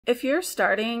If you're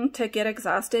starting to get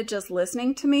exhausted just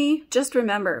listening to me, just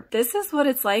remember, this is what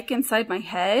it's like inside my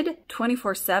head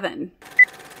 24/7.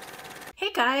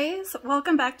 Hey guys,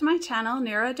 welcome back to my channel,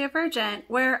 Neurodivergent,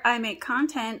 where I make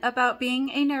content about being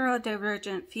a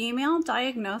neurodivergent female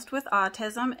diagnosed with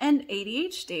autism and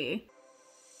ADHD.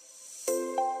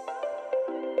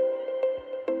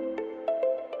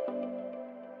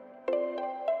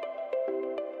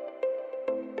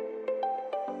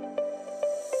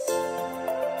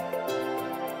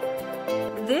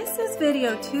 This is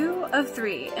video 2 of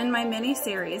 3 in my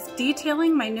mini-series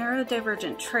detailing my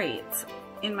neurodivergent traits.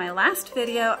 In my last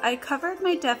video, I covered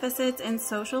my deficits in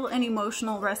social and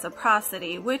emotional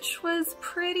reciprocity, which was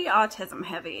pretty autism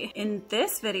heavy. In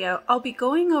this video, I'll be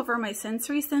going over my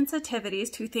sensory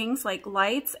sensitivities to things like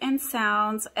lights and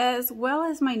sounds, as well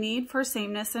as my need for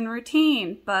sameness and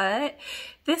routine. But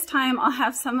this time, I'll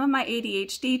have some of my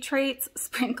ADHD traits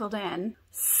sprinkled in.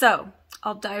 So,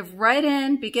 I'll dive right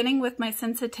in, beginning with my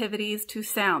sensitivities to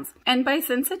sounds. And by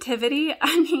sensitivity,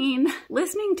 I mean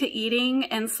listening to eating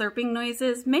and slurping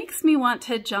noises makes me want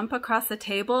to jump across the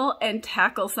table and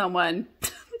tackle someone.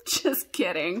 Just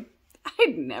kidding.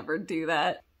 I'd never do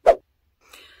that.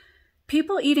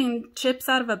 People eating chips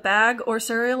out of a bag or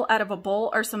cereal out of a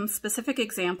bowl are some specific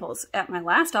examples. At my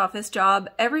last office job,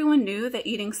 everyone knew that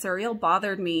eating cereal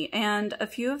bothered me, and a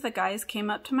few of the guys came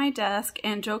up to my desk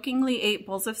and jokingly ate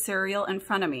bowls of cereal in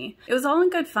front of me. It was all in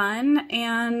good fun,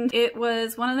 and it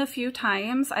was one of the few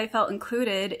times I felt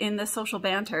included in the social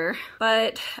banter.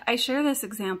 But I share this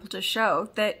example to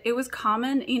show that it was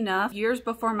common enough years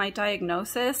before my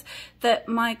diagnosis that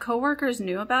my coworkers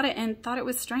knew about it and thought it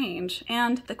was strange.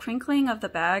 And the crinkling of the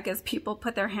bag as people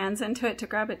put their hands into it to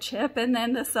grab a chip, and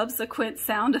then the subsequent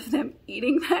sound of them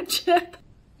eating that chip.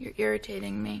 You're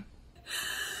irritating me.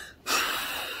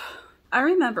 I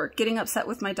remember getting upset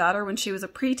with my daughter when she was a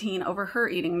preteen over her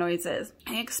eating noises.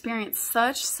 I experienced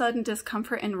such sudden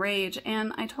discomfort and rage,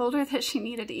 and I told her that she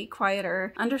needed to eat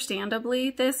quieter. Understandably,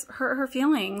 this hurt her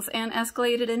feelings and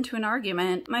escalated into an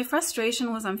argument. My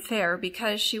frustration was unfair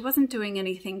because she wasn't doing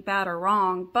anything bad or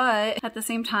wrong, but at the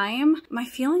same time, my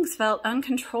feelings felt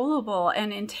uncontrollable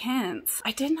and intense.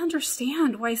 I didn't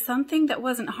understand why something that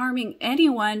wasn't harming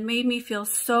anyone made me feel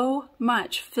so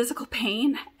much physical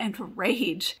pain and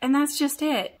rage. And that's just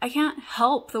it. I can't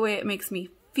help the way it makes me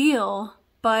feel,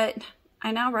 but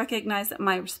I now recognize that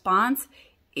my response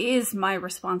is my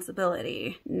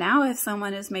responsibility. Now, if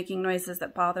someone is making noises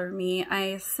that bother me,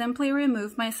 I simply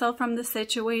remove myself from the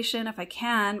situation if I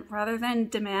can, rather than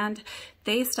demand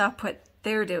they stop what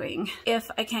they're doing.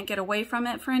 If I can't get away from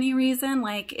it for any reason,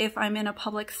 like if I'm in a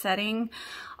public setting,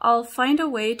 I'll find a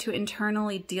way to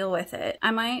internally deal with it.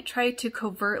 I might try to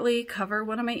covertly cover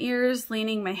one of my ears,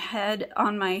 leaning my head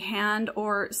on my hand,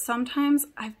 or sometimes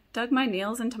I've dug my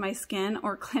nails into my skin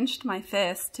or clenched my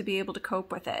fists to be able to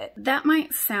cope with it. That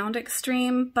might sound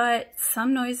extreme, but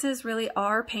some noises really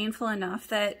are painful enough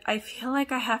that I feel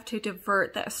like I have to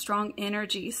divert that strong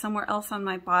energy somewhere else on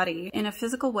my body in a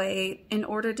physical way in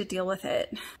order to deal with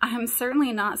it. I'm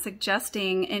certainly not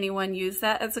suggesting anyone use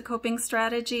that as a coping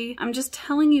strategy. I'm just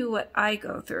telling you what I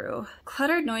go through.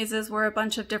 Cluttered noises where a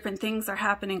bunch of different things are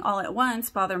happening all at once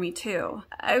bother me too.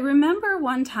 I remember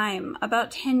one time,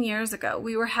 about 10 years ago,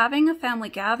 we were having a family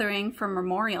gathering for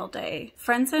Memorial Day.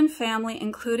 Friends and family,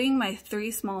 including my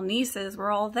 3 small nieces,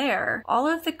 were all there. All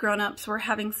of the grown-ups were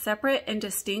having separate and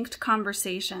distinct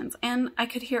conversations, and I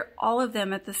could hear all of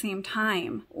them at the same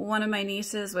time. One of my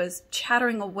nieces was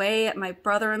chattering away at my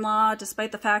brother-in-law,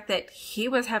 despite the fact that he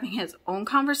was having his own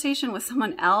conversation with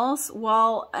someone else,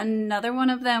 while another one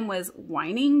of them was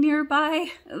whining nearby.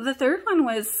 The third one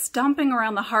was stomping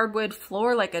around the hardwood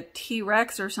floor like a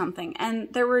T-Rex or something,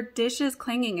 and there were dishes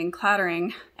clanging and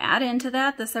clattering. Add into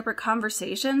that the separate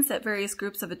conversations that various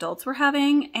groups of adults were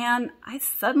having, and I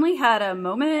suddenly had a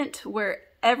moment where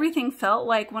everything felt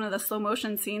like one of the slow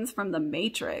motion scenes from The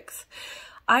Matrix.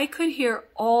 I could hear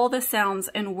all the sounds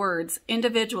and words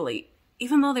individually,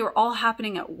 even though they were all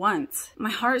happening at once. My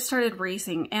heart started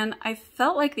racing, and I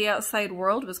felt like the outside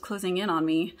world was closing in on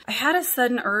me. I had a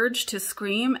sudden urge to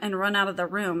scream and run out of the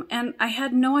room, and I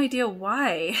had no idea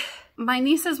why. My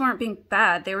nieces weren't being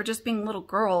bad, they were just being little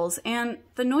girls, and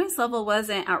the noise level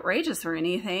wasn't outrageous or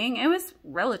anything. It was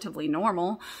relatively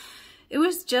normal. It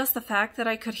was just the fact that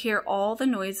I could hear all the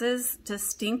noises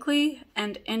distinctly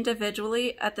and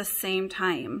individually at the same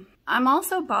time. I'm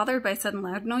also bothered by sudden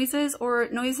loud noises or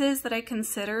noises that I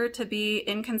consider to be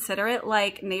inconsiderate,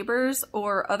 like neighbors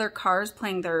or other cars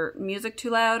playing their music too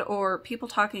loud or people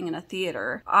talking in a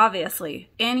theater.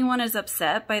 Obviously, anyone is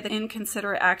upset by the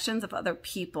inconsiderate actions of other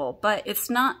people, but it's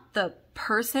not the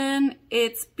person,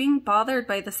 it's being bothered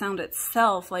by the sound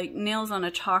itself, like nails on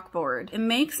a chalkboard. It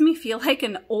makes me feel like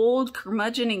an old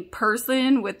curmudgeoning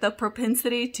person with the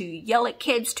propensity to yell at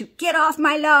kids to get off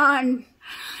my lawn.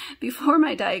 Before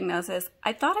my diagnosis,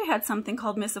 I thought I had something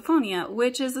called misophonia,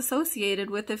 which is associated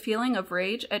with the feeling of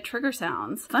rage at trigger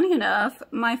sounds. Funny enough,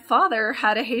 my father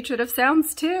had a hatred of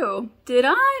sounds too. Did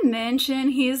I mention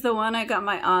he's the one I got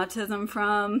my autism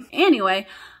from? Anyway,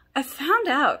 I found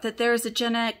out that there is a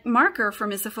genetic marker for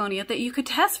misophonia that you could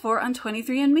test for on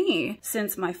 23andMe.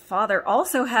 Since my father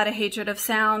also had a hatred of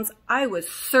sounds, I was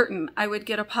certain I would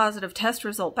get a positive test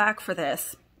result back for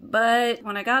this. But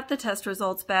when I got the test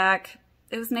results back,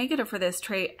 it was negative for this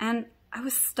trait, and I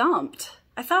was stumped.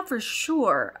 I thought for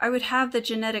sure I would have the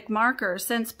genetic marker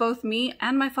since both me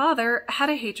and my father had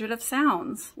a hatred of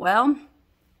sounds. Well,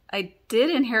 I did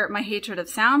inherit my hatred of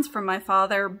sounds from my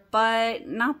father, but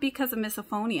not because of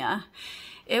misophonia.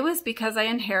 It was because I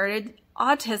inherited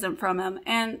autism from him,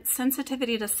 and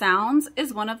sensitivity to sounds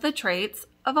is one of the traits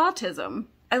of autism.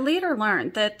 I later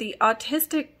learned that the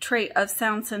autistic trait of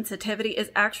sound sensitivity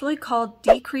is actually called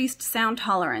decreased sound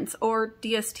tolerance, or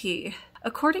DST.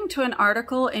 According to an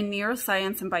article in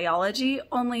Neuroscience and Biology,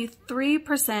 only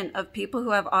 3% of people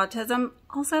who have autism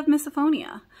also have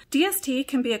misophonia. DST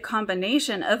can be a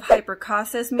combination of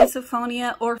hypercaustic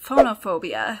misophonia or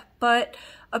phonophobia, but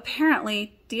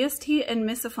apparently DST and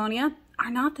misophonia are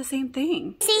not the same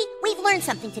thing. See, we've learned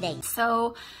something today.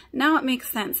 So now it makes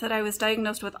sense that I was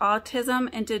diagnosed with autism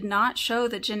and did not show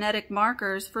the genetic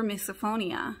markers for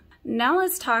misophonia. Now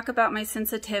let's talk about my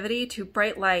sensitivity to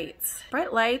bright lights.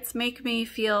 Bright lights make me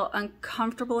feel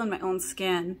uncomfortable in my own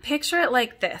skin. Picture it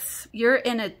like this. You're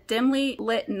in a dimly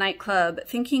lit nightclub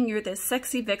thinking you're this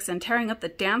sexy vixen tearing up the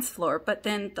dance floor, but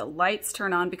then the lights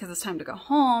turn on because it's time to go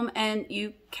home and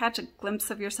you catch a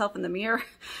glimpse of yourself in the mirror.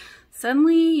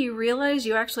 Suddenly, you realize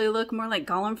you actually look more like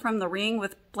Gollum from The Ring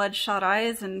with bloodshot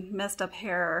eyes and messed up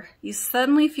hair. You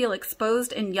suddenly feel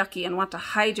exposed and yucky and want to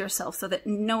hide yourself so that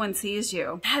no one sees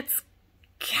you. That's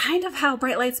kind of how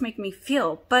bright lights make me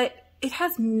feel, but it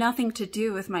has nothing to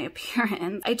do with my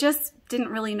appearance. I just didn't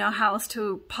really know how else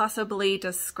to possibly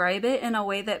describe it in a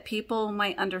way that people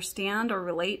might understand or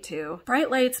relate to. Bright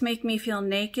lights make me feel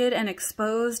naked and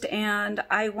exposed, and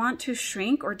I want to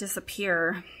shrink or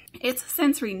disappear. It's a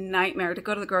sensory nightmare to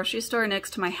go to the grocery store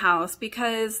next to my house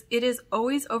because it is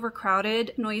always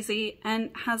overcrowded, noisy, and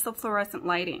has the fluorescent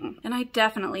lighting. And I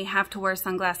definitely have to wear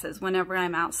sunglasses whenever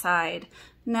I'm outside.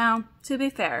 Now, to be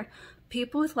fair,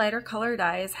 people with lighter colored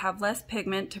eyes have less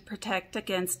pigment to protect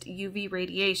against UV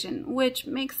radiation, which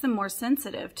makes them more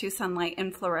sensitive to sunlight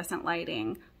and fluorescent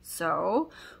lighting. So,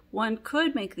 one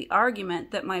could make the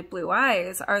argument that my blue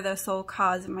eyes are the sole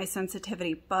cause of my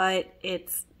sensitivity, but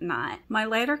it's not. My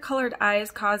lighter colored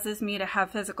eyes causes me to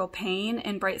have physical pain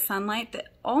in bright sunlight that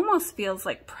almost feels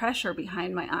like pressure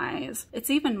behind my eyes. It's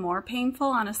even more painful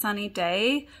on a sunny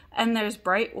day, and there's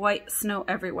bright white snow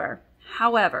everywhere.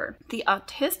 However, the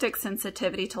autistic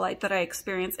sensitivity to light that I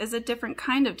experience is a different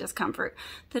kind of discomfort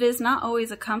that is not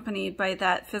always accompanied by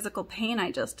that physical pain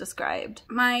I just described.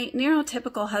 My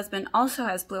neurotypical husband also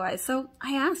has blue eyes, so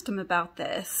I asked him about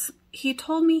this. He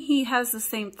told me he has the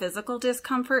same physical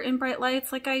discomfort in bright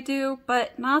lights like I do,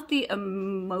 but not the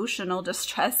emotional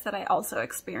distress that I also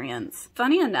experience.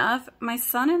 Funny enough, my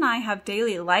son and I have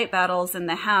daily light battles in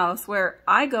the house where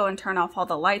I go and turn off all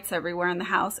the lights everywhere in the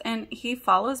house and he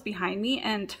follows behind me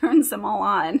and turns them all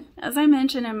on. As I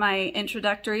mentioned in my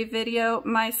introductory video,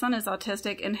 my son is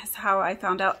autistic and is how I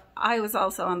found out I was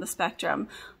also on the spectrum.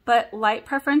 But light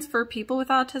preference for people with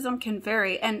autism can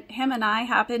vary, and him and I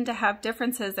happen to have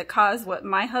differences that cause what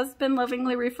my husband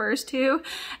lovingly refers to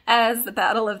as the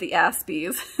battle of the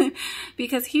Aspies,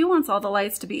 because he wants all the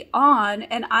lights to be on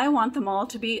and I want them all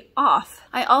to be off.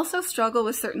 I also struggle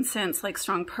with certain scents like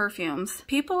strong perfumes.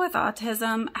 People with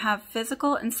autism have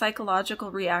physical and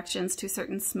psychological reactions to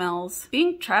certain smells.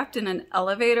 Being trapped in an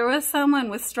elevator with someone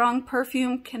with strong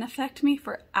perfume can affect me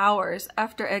for hours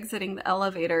after exiting the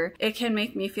elevator. It can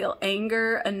make me feel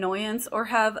anger, annoyance, or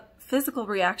have physical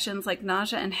reactions like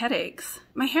nausea and headaches.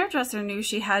 My hairdresser knew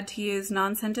she had to use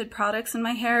non-scented products in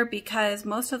my hair because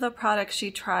most of the products she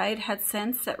tried had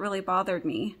scents that really bothered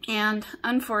me. And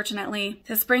unfortunately,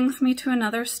 this brings me to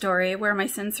another story where my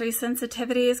sensory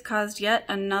sensitivities caused yet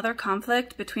another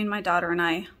conflict between my daughter and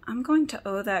I. I'm going to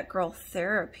owe that girl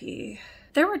therapy.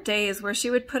 There were days where she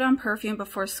would put on perfume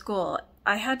before school,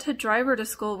 I had to drive her to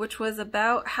school, which was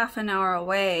about half an hour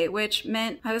away, which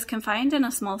meant I was confined in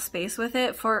a small space with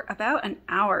it for about an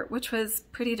hour, which was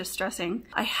pretty distressing.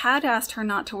 I had asked her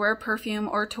not to wear perfume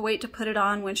or to wait to put it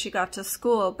on when she got to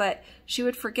school, but she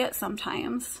would forget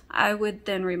sometimes. I would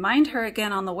then remind her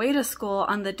again on the way to school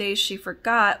on the days she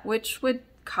forgot, which would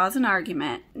cause an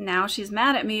argument. Now she's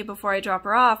mad at me before I drop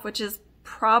her off, which is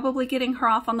probably getting her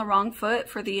off on the wrong foot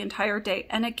for the entire day.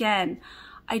 And again,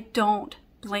 I don't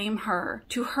blame her.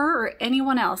 To her or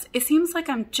anyone else, it seems like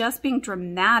I'm just being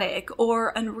dramatic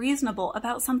or unreasonable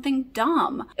about something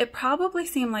dumb. It probably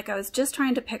seemed like I was just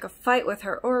trying to pick a fight with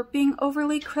her or being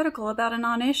overly critical about a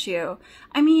non-issue.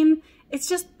 I mean, it's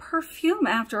just perfume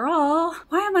after all.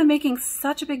 Why am I making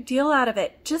such a big deal out of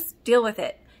it? Just deal with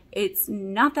it. It's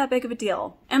not that big of a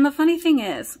deal. And the funny thing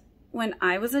is, when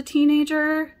I was a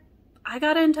teenager, I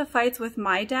got into fights with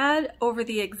my dad over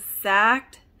the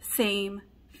exact same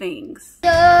things.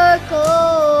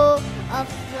 Circle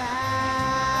of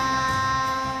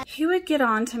life. He would get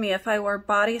on to me if I wore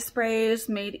body sprays,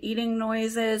 made eating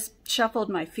noises, shuffled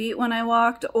my feet when I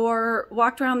walked, or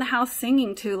walked around the house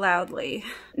singing too loudly.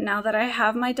 Now that I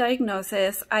have my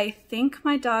diagnosis, I think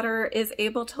my daughter is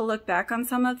able to look back on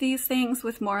some of these things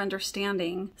with more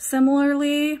understanding.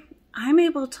 Similarly, I'm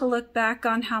able to look back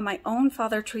on how my own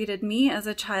father treated me as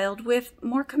a child with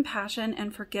more compassion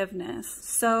and forgiveness.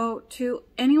 So to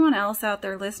anyone else out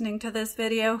there listening to this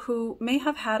video who may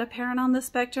have had a parent on the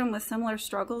spectrum with similar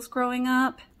struggles growing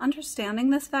up, understanding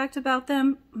this fact about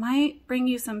them might bring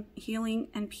you some healing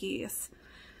and peace.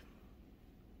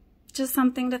 Just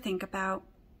something to think about.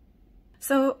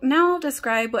 So now I'll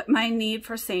describe what my need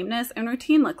for sameness and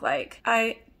routine look like.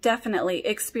 I definitely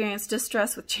experienced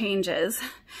distress with changes.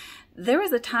 There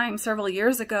was a time several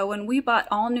years ago when we bought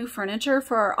all new furniture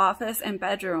for our office and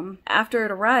bedroom. After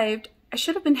it arrived, I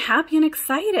should have been happy and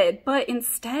excited, but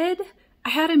instead, I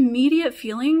had immediate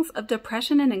feelings of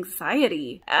depression and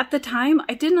anxiety. At the time,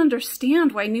 I didn't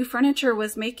understand why new furniture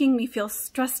was making me feel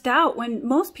stressed out when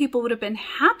most people would have been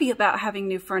happy about having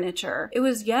new furniture. It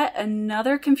was yet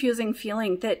another confusing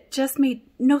feeling that just made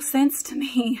no sense to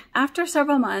me. After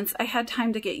several months, I had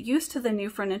time to get used to the new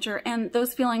furniture and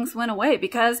those feelings went away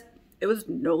because it was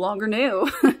no longer new.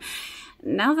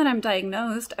 Now that I'm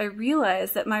diagnosed, I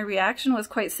realized that my reaction was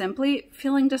quite simply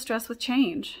feeling distressed with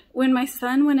change. When my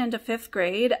son went into 5th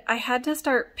grade, I had to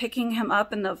start picking him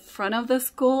up in the front of the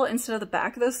school instead of the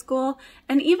back of the school,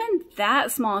 and even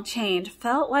that small change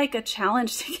felt like a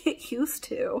challenge to get used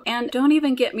to. And don't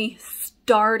even get me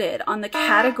started on the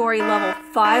category level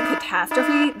 5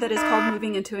 catastrophe that is called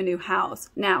moving into a new house.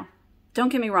 Now, don't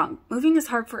get me wrong, moving is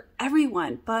hard for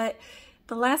everyone, but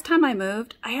the last time I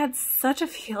moved, I had such a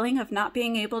feeling of not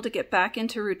being able to get back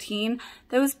into routine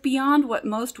that was beyond what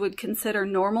most would consider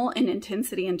normal in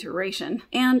intensity and duration.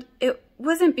 And it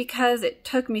wasn't because it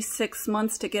took me 6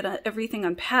 months to get everything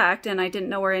unpacked and I didn't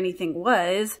know where anything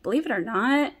was. Believe it or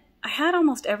not, I had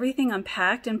almost everything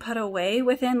unpacked and put away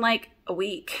within like a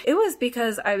week. It was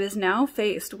because I was now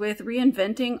faced with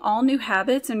reinventing all new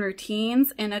habits and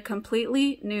routines in a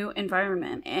completely new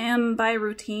environment. And by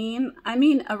routine, I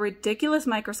mean a ridiculous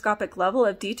microscopic level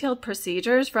of detailed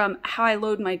procedures from how I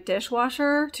load my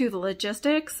dishwasher to the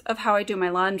logistics of how I do my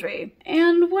laundry.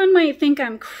 And one might think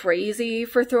I'm crazy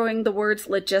for throwing the words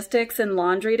logistics and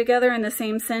laundry together in the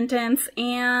same sentence,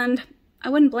 and I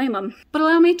wouldn't blame them. But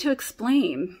allow me to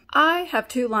explain. I have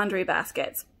 2 laundry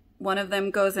baskets. One of them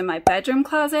goes in my bedroom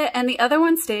closet and the other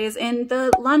one stays in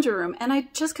the laundry room, and I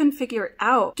just couldn't figure it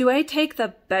out. Do I take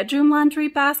the bedroom laundry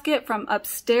basket from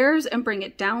upstairs and bring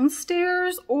it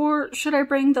downstairs, or should I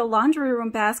bring the laundry room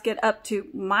basket up to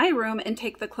my room and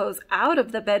take the clothes out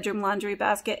of the bedroom laundry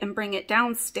basket and bring it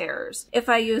downstairs? If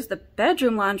I use the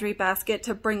bedroom laundry basket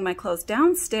to bring my clothes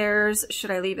downstairs, should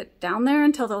I leave it down there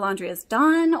until the laundry is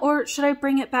done, or should I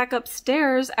bring it back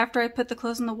upstairs after I put the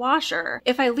clothes in the washer?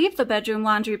 If I leave the bedroom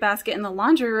laundry basket in the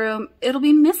laundry room, it'll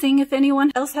be missing if anyone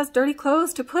else has dirty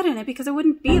clothes to put in it because it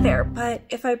wouldn't be there. But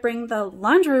if I bring the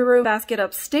laundry room basket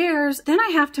upstairs, then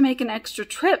I have to make an extra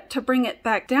trip to bring it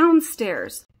back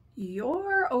downstairs.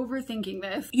 You're overthinking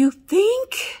this. You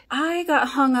think? I got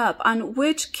hung up on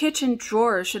which kitchen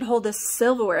drawer should hold the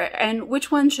silverware and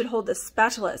which one should hold the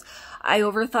spatulas. I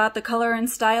overthought the color and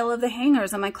style of the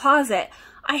hangers in my closet.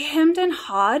 I hemmed and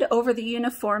hawed over the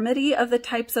uniformity of the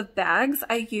types of bags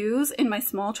I use in my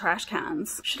small trash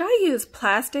cans. Should I use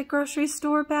plastic grocery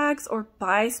store bags or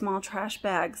buy small trash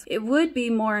bags? It would be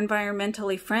more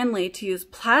environmentally friendly to use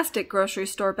plastic grocery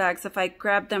store bags if I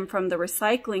grabbed them from the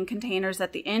recycling containers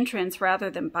at the entrance rather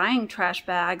than buying trash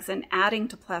bags and adding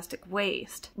to plastic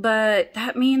waste. But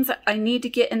that means I need to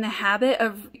get in the habit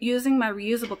of using my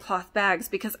reusable cloth bags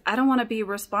because I don't want to be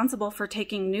responsible for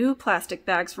taking new plastic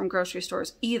bags from grocery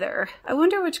stores either. I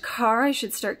wonder which car I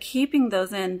should start keeping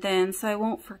those in then so I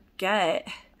won't forget.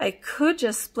 I could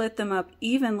just split them up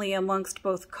evenly amongst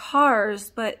both cars,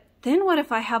 but then what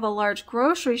if I have a large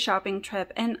grocery shopping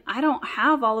trip and I don't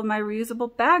have all of my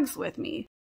reusable bags with me?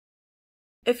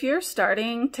 If you're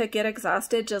starting to get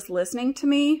exhausted just listening to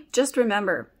me, just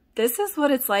remember, this is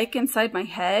what it's like inside my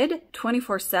head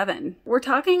 24/7. We're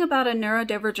talking about a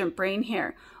neurodivergent brain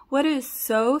here. What is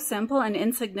so simple and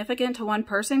insignificant to one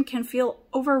person can feel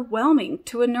overwhelming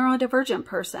to a neurodivergent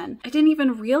person. I didn't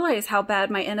even realize how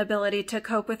bad my inability to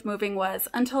cope with moving was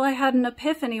until I had an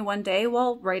epiphany one day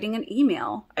while writing an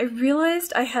email. I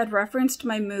realized I had referenced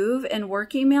my move in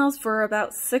work emails for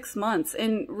about 6 months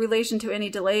in relation to any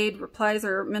delayed replies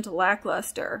or mental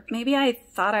lackluster. Maybe I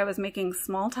thought I was making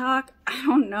small talk. I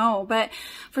don't know, but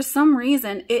for some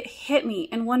reason it hit me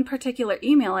in one particular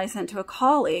email I sent to a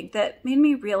colleague that made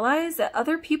me realize that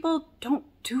other people don't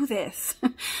do this.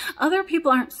 Other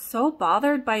people aren't so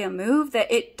bothered by a move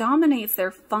that it dominates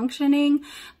their functioning,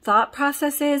 thought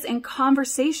processes, and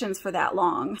conversations for that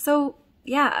long. So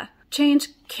yeah, change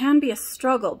can be a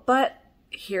struggle, but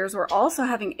here's where also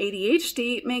having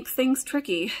ADHD makes things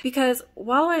tricky, because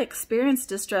while I experience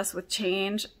distress with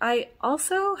change, I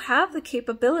also have the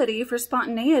capability for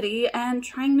spontaneity and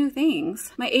trying new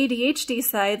things. My ADHD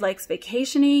side likes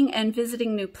vacationing and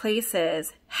visiting new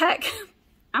places. Heck,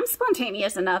 I'm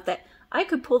spontaneous enough that I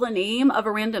could pull the name of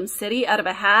a random city out of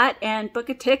a hat and book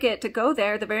a ticket to go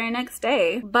there the very next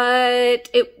day. But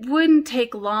it wouldn't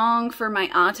take long for my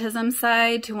autism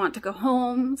side to want to go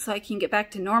home so I can get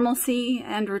back to normalcy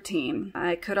and routine.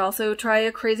 I could also try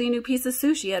a crazy new piece of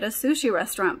sushi at a sushi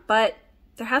restaurant, but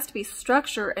there has to be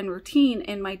structure and routine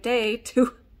in my day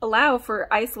to allow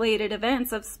for isolated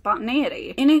events of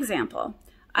spontaneity. An example.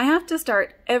 I have to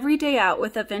start every day out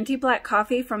with a venti black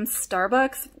coffee from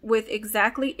Starbucks with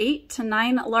exactly 8 to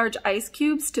 9 large ice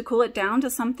cubes to cool it down to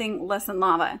something less than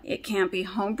lava. It can't be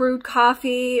homebrewed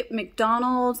coffee,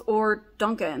 McDonald's, or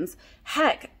Dunkin's.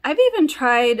 Heck, I've even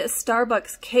tried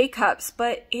Starbucks K-Cups,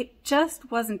 but it just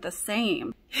wasn't the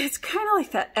same. It's kind of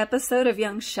like that episode of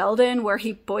Young Sheldon where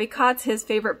he boycotts his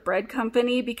favorite bread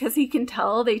company because he can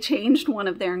tell they changed one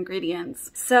of their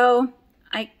ingredients. So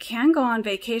I can go on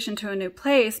vacation to a new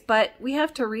place, but we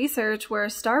have to research where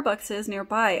Starbucks is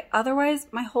nearby. Otherwise,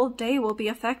 my whole day will be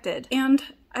affected. And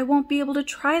I won't be able to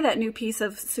try that new piece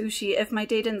of sushi if my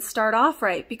day didn't start off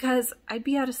right, because I'd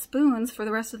be out of spoons for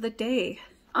the rest of the day.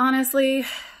 Honestly,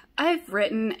 I've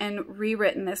written and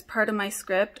rewritten this part of my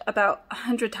script about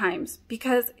 100 times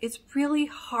because it's really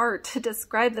hard to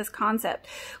describe this concept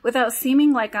without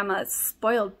seeming like I'm a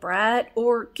spoiled brat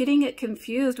or getting it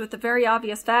confused with the very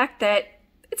obvious fact that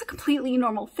it's a completely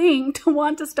normal thing to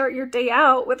want to start your day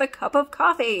out with a cup of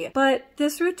coffee. But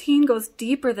this routine goes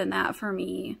deeper than that for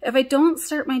me. If I don't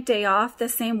start my day off the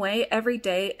same way every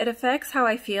day, it affects how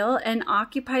I feel and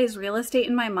occupies real estate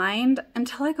in my mind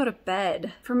until I go to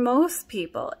bed. For most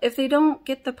people, if they don't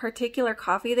get the particular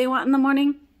coffee they want in the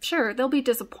morning, sure, they'll be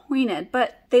disappointed,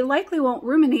 but they likely won't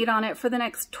ruminate on it for the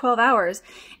next 12 hours.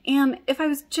 And if I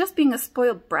was just being a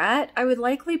spoiled brat, I would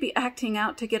likely be acting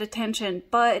out to get attention,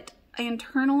 but I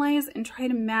internalize and try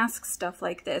to mask stuff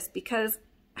like this because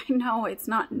I know it's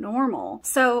not normal.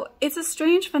 So it's a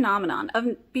strange phenomenon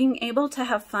of being able to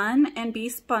have fun and be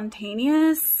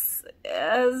spontaneous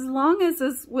as long as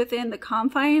it's within the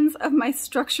confines of my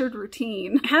structured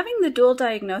routine. Having the dual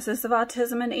diagnosis of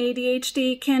autism and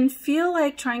ADHD can feel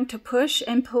like trying to push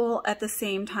and pull at the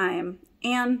same time.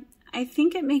 And I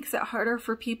think it makes it harder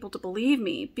for people to believe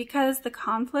me because the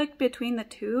conflict between the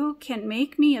two can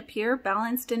make me appear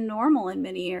balanced and normal in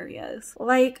many areas.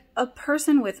 Like, a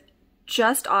person with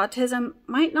just autism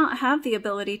might not have the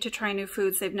ability to try new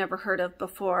foods they've never heard of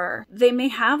before. They may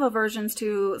have aversions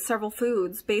to several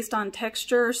foods based on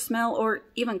texture, smell, or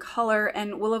even color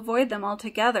and will avoid them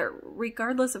altogether,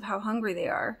 regardless of how hungry they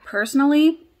are.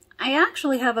 Personally, I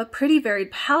actually have a pretty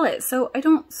varied palate, so I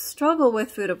don't struggle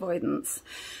with food avoidance.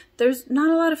 there's not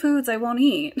a lot of foods I won't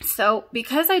eat. So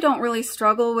because I don't really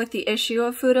struggle with the issue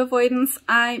of food avoidance,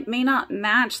 I may not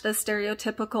match the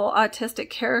stereotypical autistic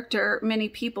character many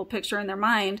people picture in their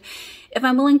mind if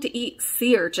I'm willing to eat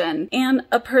sea urchin. And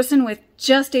a person with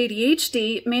just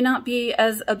ADHD may not be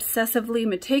as obsessively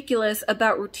meticulous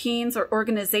about routines or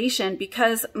organization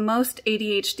because most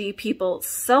ADHD people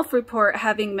self-report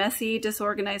having messy,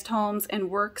 disorganized homes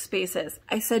and workspaces.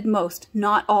 I said most,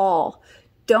 not all.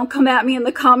 Don't come at me in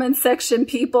the comments section,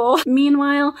 people.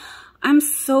 Meanwhile, I'm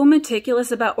so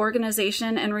meticulous about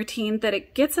organization and routine that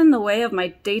it gets in the way of my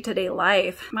day-to-day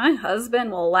life. My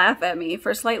husband will laugh at me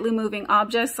for slightly moving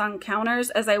objects on counters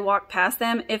as I walk past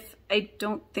them if I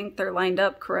don't think they're lined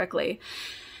up correctly.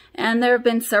 And there have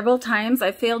been several times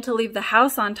I failed to leave the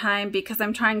house on time because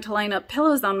I'm trying to line up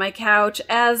pillows on my couch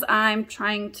as I'm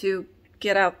trying to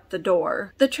get out the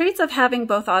door. The traits of having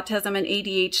both autism and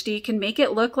ADHD can make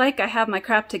it look like I have my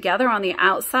crap together on the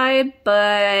outside,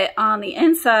 but on the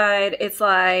inside, it's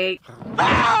like...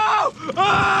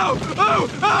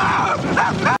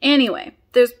 Anyway,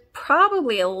 there's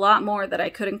probably a lot more that I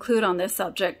could include on this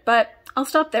subject, but I'll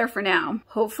stop there for now.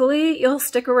 Hopefully you'll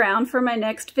stick around for my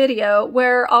next video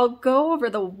where I'll go over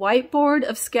the whiteboard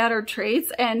of scattered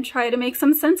traits and try to make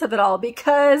some sense of it all,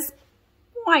 because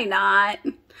why not?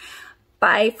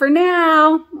 Bye for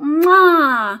now.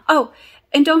 Mwah. Oh,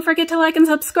 and don't forget to like and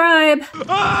subscribe.